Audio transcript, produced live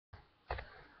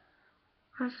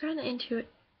I've gotten into a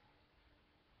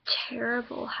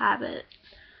terrible habit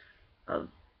of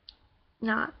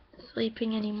not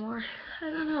sleeping anymore. I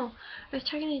don't know. I was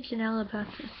talking to Janelle about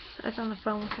this. I was on the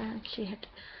phone with her and she had to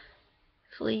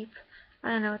sleep. I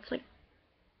don't know, it's like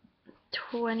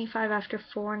 25 after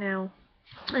 4 now.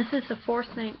 This is the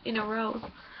 4th night in a row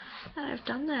that I've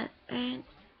done that, and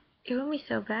it would be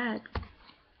so bad.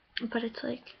 But it's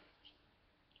like,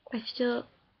 I still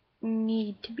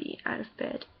need to be out of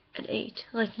bed at 8.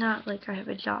 Like, not like I have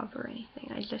a job or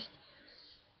anything. I just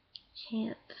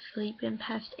can't sleep in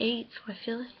past 8, so I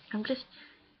feel like I'm just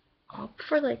up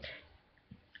for like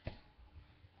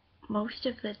most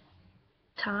of the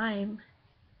time.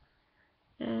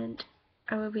 And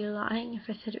I would be lying if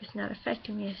I said it was not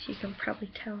affecting me, as you can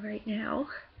probably tell right now.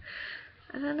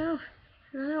 I don't know.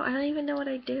 I don't even know what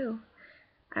I do.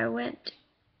 I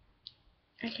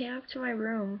came up to my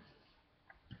room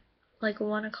like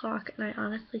 1 o'clock, and I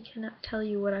honestly cannot tell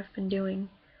you what I've been doing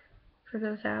for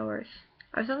those hours.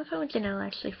 I was on the phone with Janelle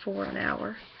actually for an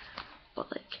hour,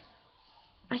 but like,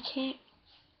 I can't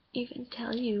even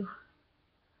tell you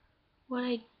what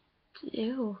I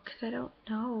do, because I don't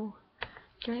know.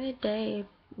 During the day,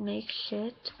 I make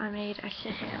shit.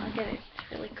 Actually, here, I'll get it.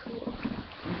 It's really cool.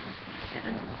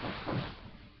 Yeah.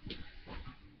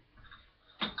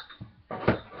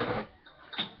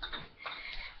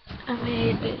 I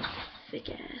made this big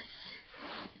ass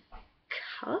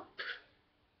cup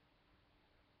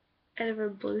out of a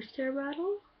Blue Star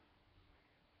bottle.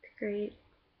 It's great.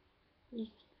 You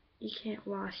can't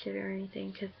wash it or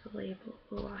anything because the label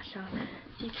will wash off.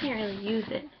 So you can't really use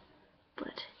it,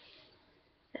 but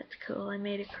that's cool. I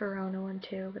made a Corona one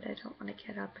too, but I don't want to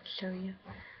get up and show you.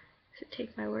 So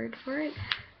take my word for it.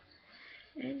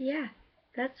 And yeah,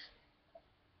 that's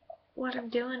what I'm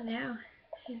doing now.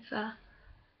 Is not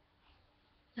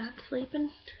sleeping.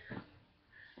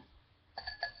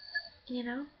 You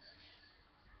know?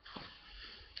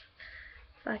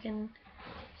 Fucking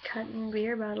cutting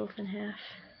beer bottles in half.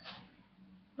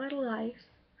 What a life.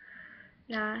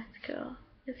 Nah, it's cool.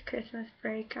 It's Christmas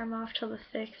break. I'm off till the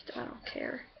 6th. I don't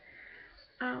care.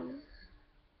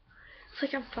 It's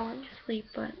like I'm falling asleep,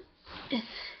 but it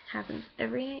happens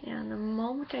every night now. And the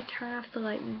moment I turn off the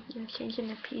light and change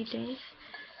into PJs,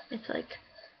 it's like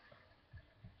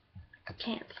I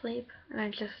can't sleep, and I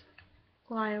just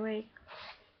lie awake.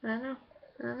 I don't know.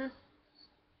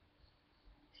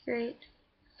 It's great.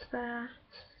 But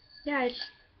yeah, I just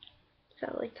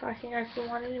felt like talking. I've been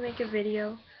wanting to make a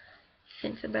video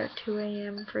since about 2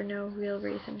 a.m. for no real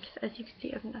reason, because as you can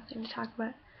see, I have nothing to talk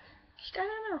about. Just, I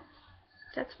don't know.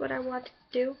 That's what I wanted to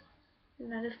do,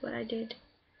 and that is what I did.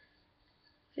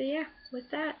 So yeah,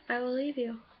 with that, I will leave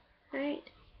you.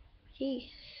 Alright, peace.